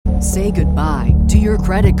Say goodbye to your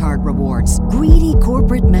credit card rewards. Greedy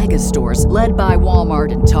corporate mega stores, led by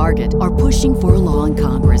Walmart and Target, are pushing for a law in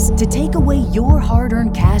Congress to take away your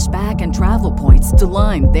hard-earned cash back and travel points to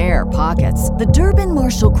line their pockets. The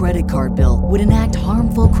Durbin-Marshall credit card bill would enact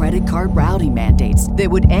harmful credit card routing mandates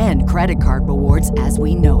that would end credit card rewards as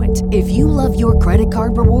we know it. If you love your credit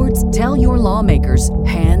card rewards, tell your lawmakers,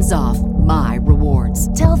 hands off my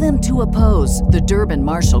rewards. Tell them to oppose the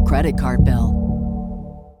Durbin-Marshall credit card bill.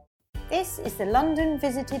 This is the London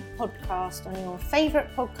Visited podcast on your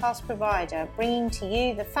favourite podcast provider, bringing to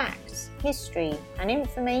you the facts, history and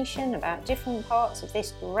information about different parts of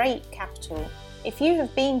this great capital. If you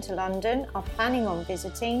have been to London, are planning on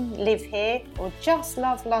visiting, live here or just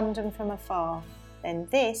love London from afar, then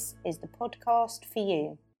this is the podcast for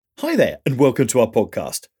you. Hi there and welcome to our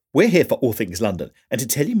podcast. We're here for all things London and to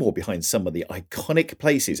tell you more behind some of the iconic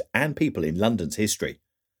places and people in London's history.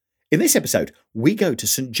 In this episode, we go to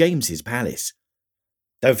St James's Palace.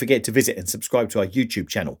 Don't forget to visit and subscribe to our YouTube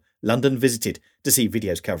channel, London Visited, to see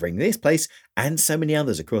videos covering this place and so many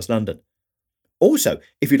others across London. Also,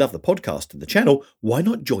 if you love the podcast and the channel, why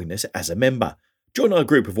not join us as a member? Join our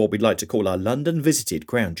group of what we'd like to call our London Visited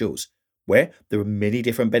Crown Jewels, where there are many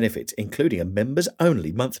different benefits, including a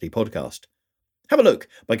members-only monthly podcast. Have a look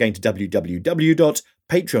by going to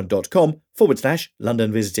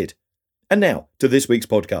www.patreon.com/London Visited. And now to this week's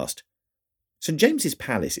podcast. St James's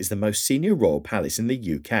Palace is the most senior royal palace in the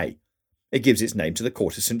UK. It gives its name to the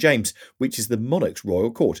Court of St James, which is the monarch's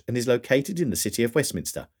royal court and is located in the city of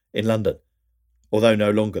Westminster, in London. Although no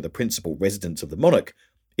longer the principal residence of the monarch,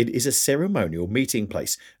 it is a ceremonial meeting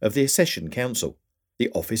place of the Accession Council, the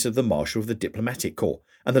office of the Marshal of the Diplomatic Corps,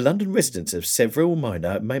 and the London residence of several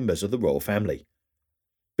minor members of the royal family.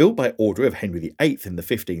 Built by order of Henry VIII in the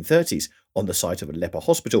 1530s on the site of a leper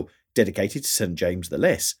hospital dedicated to St James the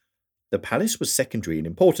Less, the palace was secondary in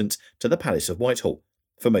importance to the Palace of Whitehall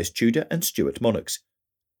for most Tudor and Stuart monarchs.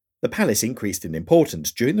 The palace increased in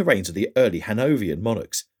importance during the reigns of the early Hanoverian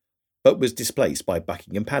monarchs, but was displaced by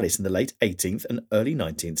Buckingham Palace in the late 18th and early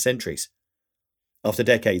 19th centuries. After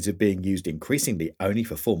decades of being used increasingly only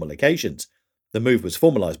for formal occasions, the move was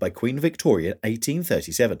formalised by Queen Victoria in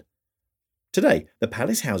 1837. Today, the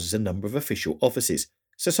palace houses a number of official offices,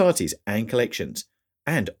 societies and collections,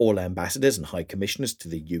 and all ambassadors and high commissioners to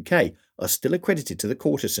the UK are still accredited to the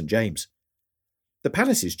Court of St James. The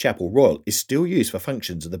palace's Chapel Royal is still used for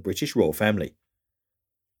functions of the British royal family.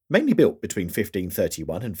 Mainly built between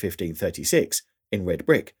 1531 and 1536 in red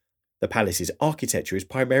brick, the palace's architecture is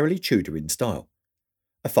primarily Tudor in style.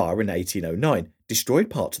 A fire in 1809 destroyed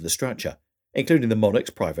parts of the structure, including the monarch's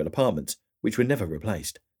private apartments, which were never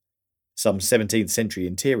replaced. Some 17th century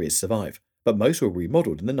interiors survive, but most were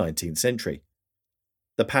remodelled in the 19th century.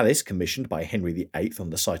 The palace, commissioned by Henry VIII on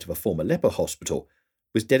the site of a former leper hospital,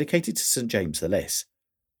 was dedicated to St James the Less.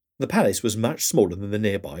 The palace was much smaller than the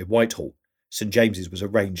nearby Whitehall. St James's was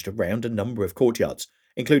arranged around a number of courtyards,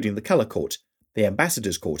 including the Colour Court, the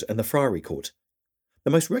Ambassadors' Court and the Friary Court.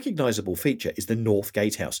 The most recognisable feature is the North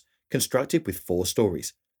Gatehouse, constructed with 4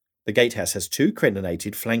 stories. The gatehouse has 2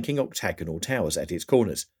 crenellated flanking octagonal towers at its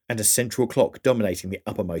corners, and a central clock dominating the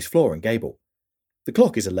uppermost floor and gable. The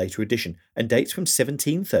clock is a later addition and dates from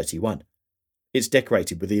 1731. It's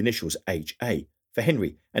decorated with the initials H.A. for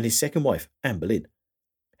Henry and his second wife, Anne Boleyn.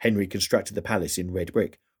 Henry constructed the palace in red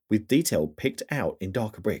brick, with detail picked out in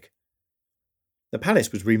darker brick. The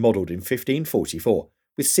palace was remodelled in 1544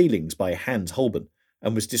 with ceilings by Hans Holbein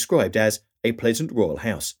and was described as a pleasant royal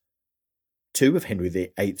house. 2 of Henry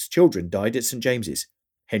VIII's children died at St James's: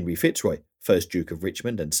 Henry Fitzroy, 1st Duke of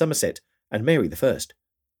Richmond and Somerset, and Mary I.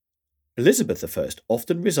 Elizabeth I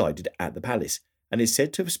often resided at the palace and is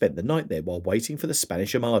said to have spent the night there while waiting for the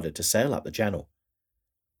Spanish Armada to sail up the Channel.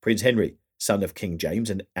 Prince Henry, son of King James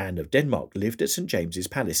and Anne of Denmark, lived at St James's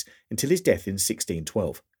Palace until his death in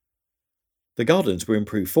 1612. The gardens were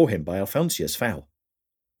improved for him by Alphonsus Fowle.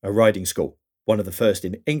 A riding school, one of the first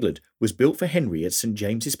in England, was built for Henry at St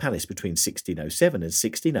James's Palace between 1607 and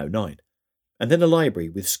 1609, and then a library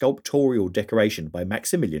with sculptorial decoration by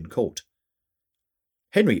Maximilian Court.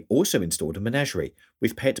 Henry also installed a menagerie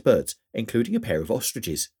with pet birds, including a pair of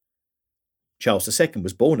ostriches. Charles II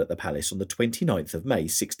was born at the palace on the 29th of May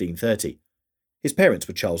 1630. His parents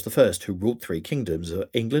were Charles I, who ruled 3 kingdoms of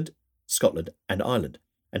England, Scotland and Ireland,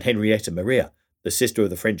 and Henrietta Maria, the sister of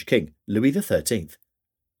the French king Louis XIII.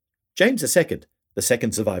 James II, the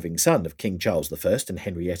second surviving son of King Charles I and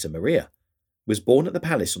Henrietta Maria, was born at the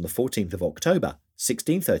palace on the 14th of October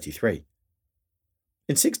 1633.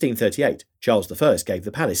 In 1638, Charles I gave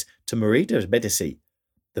the palace to Marie de Medici,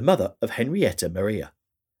 the mother of Henrietta Maria.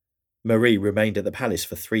 Marie remained at the palace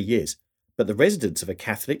for 3 years, but the residence of a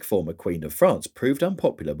Catholic former Queen of France proved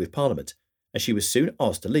unpopular with Parliament, and she was soon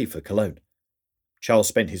asked to leave for Cologne. Charles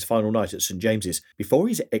spent his final night at St James's before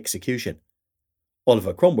his execution.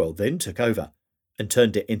 Oliver Cromwell then took over and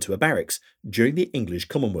turned it into a barracks during the English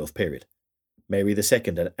Commonwealth period. Mary II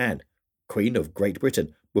and Anne, Queen of Great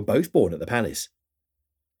Britain, were both born at the palace.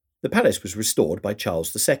 The palace was restored by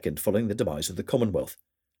Charles II following the demise of the Commonwealth,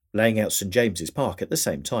 laying out St James's Park at the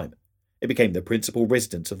same time. It became the principal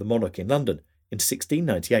residence of the monarch in London in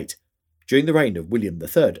 1698, during the reign of William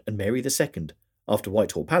III and Mary II, after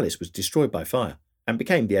Whitehall Palace was destroyed by fire, and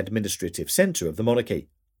became the administrative centre of the monarchy,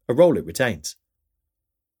 a role it retains.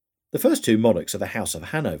 The first two monarchs of the House of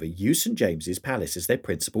Hanover used St James's Palace as their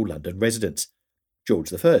principal London residence.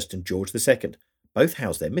 George I and George II both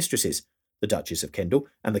housed their mistresses, the Duchess of Kendal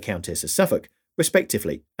and the Countess of Suffolk,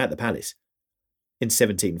 respectively, at the palace. In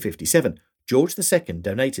 1757, George II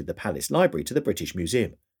donated the palace library to the British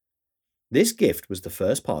Museum. This gift was the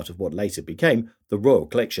first part of what later became the Royal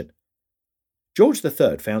Collection. George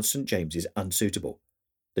III found St James's unsuitable.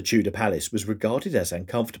 The Tudor palace was regarded as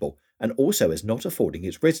uncomfortable and also as not affording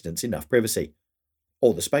its residents enough privacy,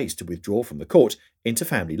 or the space to withdraw from the court into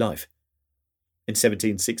family life. In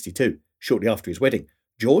 1762, shortly after his wedding,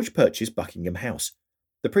 George purchased Buckingham House,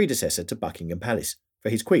 the predecessor to Buckingham Palace, for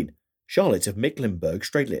his queen, Charlotte of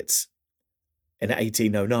Mecklenburg-Strelitz. In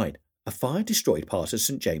 1809, a fire destroyed part of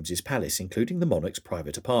St James's Palace, including the monarch's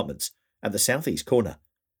private apartments, at the southeast corner.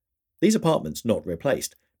 These apartments not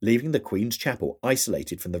replaced, leaving the Queen's Chapel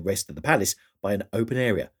isolated from the rest of the palace by an open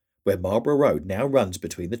area, where Marlborough Road now runs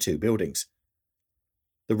between the two buildings.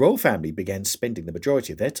 The royal family began spending the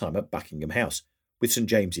majority of their time at Buckingham House, with St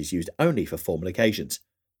James's used only for formal occasions.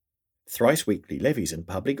 Thrice-weekly levees and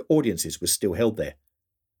public audiences were still held there.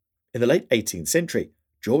 In the late 18th century,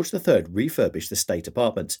 George III refurbished the state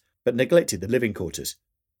apartments, but neglected the living quarters.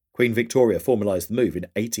 Queen Victoria formalised the move in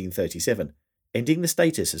 1837, ending the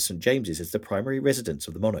status of St James's as the primary residence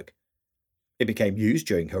of the monarch. It became used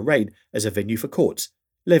during her reign as a venue for courts,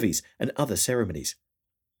 levees and other ceremonies.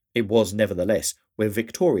 It was nevertheless where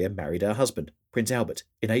Victoria married her husband, Prince Albert,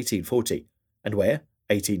 in 1840, and where,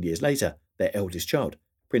 18 years later, their eldest child,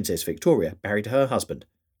 Princess Victoria, married her husband,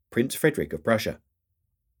 Prince Frederick of Prussia.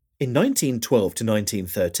 In 1912 to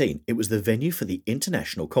 1913, it was the venue for the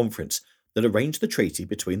International Conference that arranged the treaty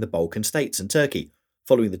between the Balkan states and Turkey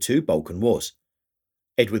following the two Balkan Wars.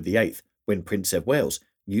 Edward VIII, when Prince of Wales,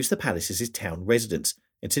 used the palace as his town residence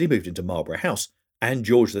until he moved into Marlborough House, and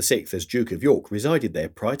George VI as Duke of York resided there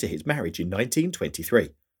prior to his marriage in 1923.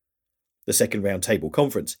 The Second Round Table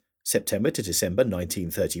Conference, September to December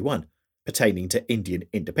 1931, pertaining to Indian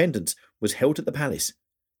independence, was held at the palace.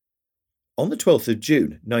 On the 12th of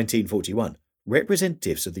June 1941,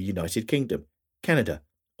 representatives of the United Kingdom, Canada,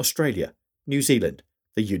 Australia, New Zealand,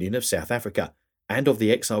 the Union of South Africa, and of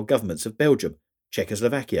the exiled governments of Belgium,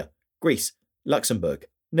 Czechoslovakia, Greece, Luxembourg,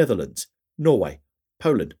 Netherlands, Norway,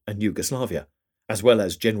 Poland and Yugoslavia, as well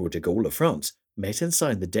as General de Gaulle of France, met and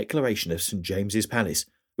signed the Declaration of St James's Palace,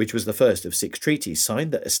 which was the first of 6 treaties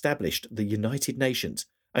signed that established the United Nations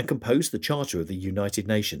and composed the Charter of the United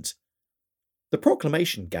Nations. The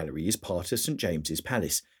Proclamation Gallery is part of St James's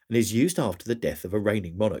Palace and is used after the death of a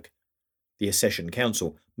reigning monarch. The Accession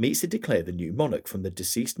Council meets to declare the new monarch from the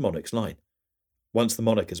deceased monarch's line. Once the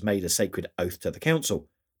monarch has made a sacred oath to the council,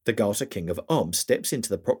 the Garter King of Arms steps into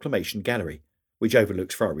the Proclamation Gallery, which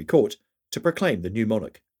overlooks Friary Court, to proclaim the new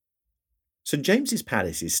monarch. St James's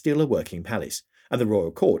Palace is still a working palace, and the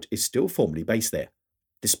royal court is still formally based there,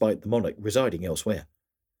 despite the monarch residing elsewhere.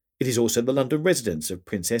 It is also the London residence of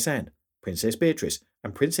Princess Anne, Princess Beatrice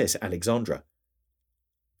and Princess Alexandra.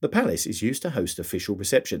 The palace is used to host official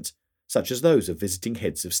receptions, such as those of visiting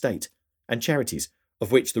heads of state, and charities,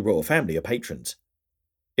 of which the royal family are patrons.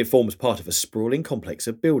 It forms part of a sprawling complex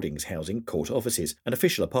of buildings housing court offices and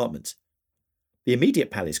official apartments. The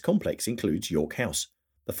immediate palace complex includes York House,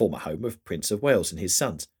 the former home of Prince of Wales and his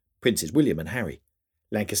sons, Princes William and Harry.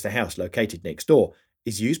 Lancaster House, located next door,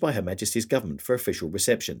 is used by Her Majesty's government for official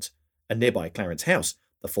receptions, and nearby Clarence House,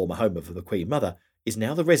 the former home of the Queen Mother, is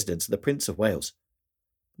now the residence of the Prince of Wales.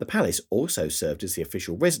 The palace also served as the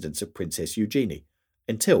official residence of Princess Eugenie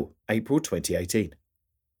until April 2018.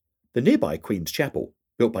 The nearby Queen's Chapel,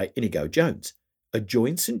 built by Inigo Jones,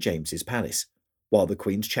 adjoins St James's Palace. While the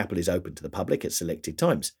Queen's Chapel is open to the public at selected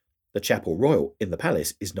times, the Chapel Royal in the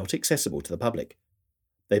palace is not accessible to the public.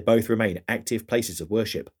 They both remain active places of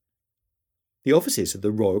worship. The offices of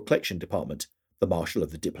the Royal Collection Department, the Marshal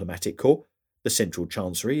of the Diplomatic Corps, the Central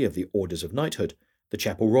Chancery of the Orders of Knighthood, the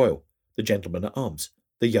Chapel Royal, the Gentlemen at Arms,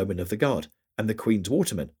 the Yeomen of the Guard, and the Queen's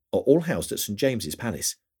Watermen are all housed at St James's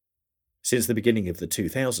Palace. Since the beginning of the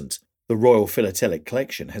 2000s, The Royal Philatelic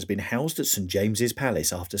Collection has been housed at St James's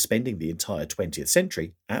Palace after spending the entire 20th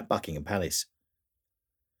century at Buckingham Palace.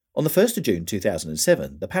 On the 1st of June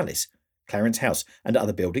 2007, the Palace, Clarence House and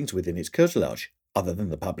other buildings within its curtilage, other than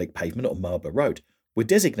the public pavement on Marlborough Road, were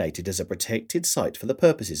designated as a protected site for the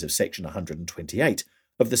purposes of Section 128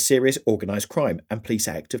 of the Serious Organised Crime and Police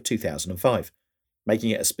Act of 2005, making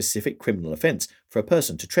it a specific criminal offence for a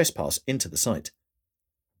person to trespass into the site.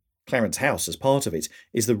 Clarence House, as part of it,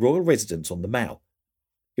 is the royal residence on the Mall.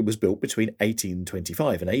 It was built between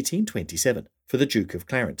 1825 and 1827 for the Duke of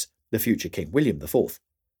Clarence, the future King William IV.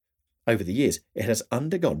 Over the years, it has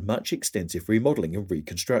undergone much extensive remodelling and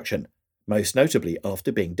reconstruction, most notably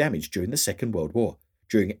after being damaged during the Second World War,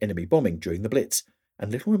 during enemy bombing during the Blitz,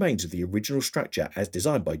 and little remains of the original structure as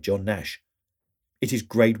designed by John Nash. It is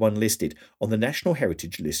Grade 1 listed on the National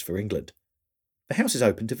Heritage List for England. The house is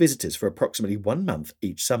open to visitors for approximately 1 month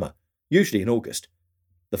each summer, usually in August.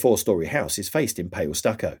 The 4-storey house is faced in pale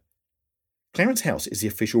stucco. Clarence House is the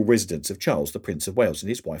official residence of Charles, the Prince of Wales, and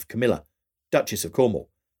his wife Camilla, Duchess of Cornwall.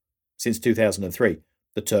 Since 2003,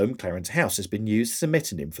 the term Clarence House has been used as a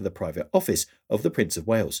metonym for the private office of the Prince of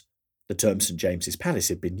Wales. The term St James's Palace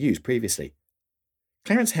had been used previously.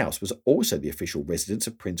 Clarence House was also the official residence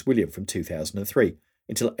of Prince William from 2003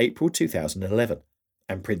 until April 2011,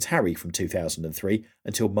 and Prince Harry from 2003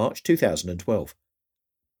 until March 2012.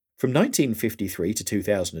 From 1953 to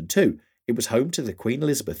 2002, it was home to the Queen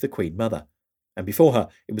Elizabeth, the Queen Mother, and before her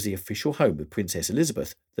it was the official home of Princess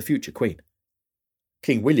Elizabeth, the future Queen.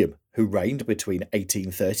 King William, who reigned between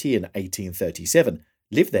 1830 and 1837,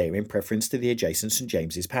 lived there in preference to the adjacent St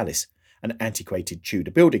James's Palace, an antiquated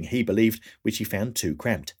Tudor building, he believed, which he found too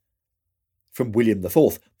cramped. From William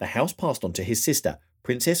IV, the house passed on to his sister,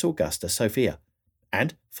 Princess Augusta Sophia,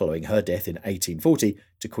 and, following her death in 1840,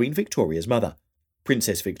 to Queen Victoria's mother,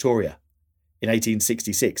 Princess Victoria. In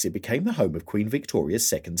 1866, it became the home of Queen Victoria's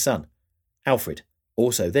second son, Alfred,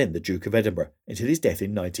 also then the Duke of Edinburgh, until his death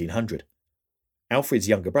in 1900. Alfred's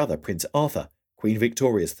younger brother, Prince Arthur, Queen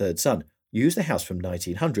Victoria's third son, used the house from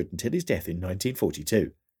 1900 until his death in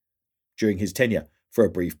 1942. During his tenure, for a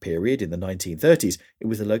brief period in the 1930s, it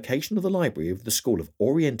was the location of the library of the School of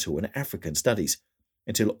Oriental and African Studies,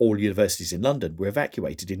 until all universities in London were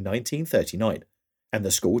evacuated in 1939, and the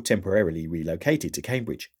school temporarily relocated to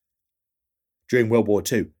Cambridge. During World War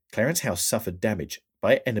II, Clarence House suffered damage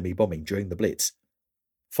by enemy bombing during the Blitz.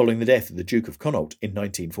 Following the death of the Duke of Connaught in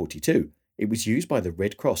 1942, it was used by the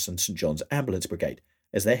Red Cross and St John's Ambulance Brigade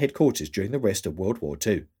as their headquarters during the rest of World War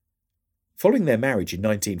II. Following their marriage in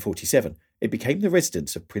 1947, it became the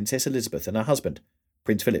residence of Princess Elizabeth and her husband,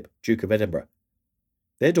 Prince Philip, Duke of Edinburgh.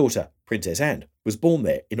 Their daughter, Princess Anne, was born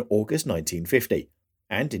there in August 1950,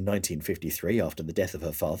 and in 1953, after the death of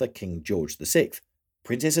her father, King George VI,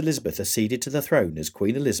 Princess Elizabeth acceded to the throne as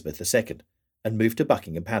Queen Elizabeth II and moved to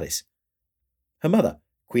Buckingham Palace. Her mother,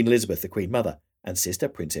 Queen Elizabeth the Queen Mother, and sister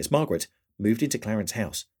Princess Margaret moved into Clarence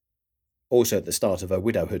House. Also at the start of her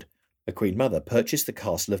widowhood, the Queen Mother purchased the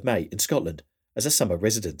Castle of May in Scotland as a summer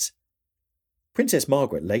residence. Princess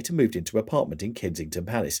Margaret later moved into an apartment in Kensington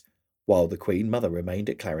Palace, while the Queen Mother remained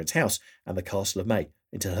at Clarence House and the Castle of May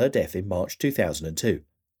until her death in March 2002.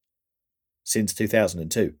 Since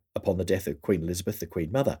 2002, upon the death of Queen Elizabeth the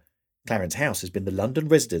Queen Mother, Clarence House has been the London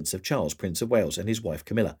residence of Charles, Prince of Wales, and his wife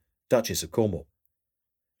Camilla, Duchess of Cornwall.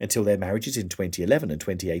 Until their marriages in 2011 and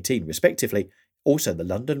 2018 respectively, also the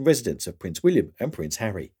London residence of Prince William and Prince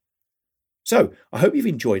Harry. So, I hope you've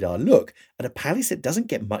enjoyed our look at a palace that doesn't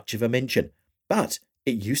get much of a mention, but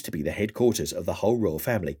it used to be the headquarters of the whole royal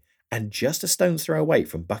family, and just a stone's throw away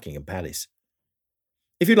from Buckingham Palace.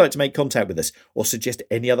 If you'd like to make contact with us or suggest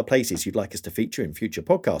any other places you'd like us to feature in future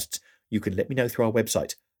podcasts, you can let me know through our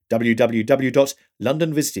website,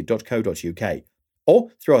 www.londonvisited.co.uk, or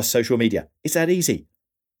through our social media. It's that easy.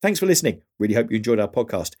 Thanks for listening. Really hope you enjoyed our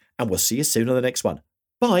podcast, and we'll see you soon on the next one.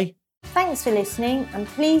 Bye. Thanks for listening, and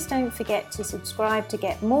please don't forget to subscribe to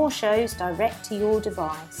get more shows direct to your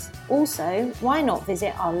device. Also, why not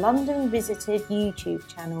visit our London Visited YouTube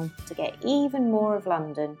channel to get even more of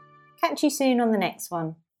London. Catch you soon on the next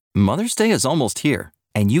one. Mother's Day is almost here,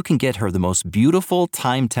 and you can get her the most beautiful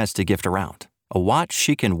time-tested gift around, a watch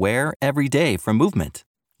she can wear every day from Movement.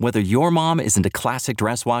 Whether your mom is into classic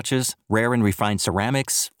dress watches, rare and refined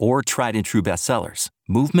ceramics, or tried and true bestsellers,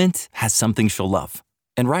 Movement has something she'll love.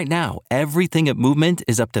 And right now, everything at Movement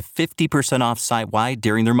is up to 50% off site-wide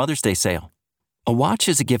during their Mother's Day sale. A watch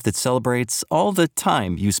is a gift that celebrates all the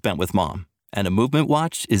time you spent with mom, and a Movement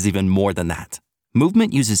watch is even more than that.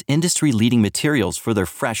 Movement uses industry-leading materials for their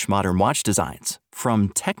fresh modern watch designs, from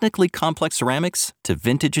technically complex ceramics to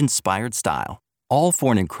vintage-inspired style. all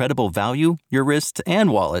for an incredible value your wrist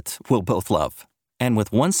and wallet will both love. And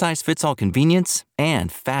with one-size-fits-all convenience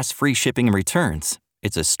and fast free shipping and returns,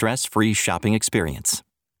 it's a stress-free shopping experience.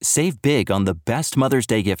 Save big on the best Mother's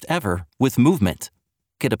Day gift ever with Movement.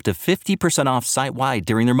 Get up to 50% off site-wide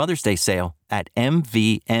during their Mother's Day sale at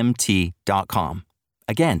MVMT.com.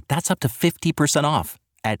 Again, that's up to 50% off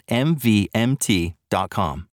at MVMT.com.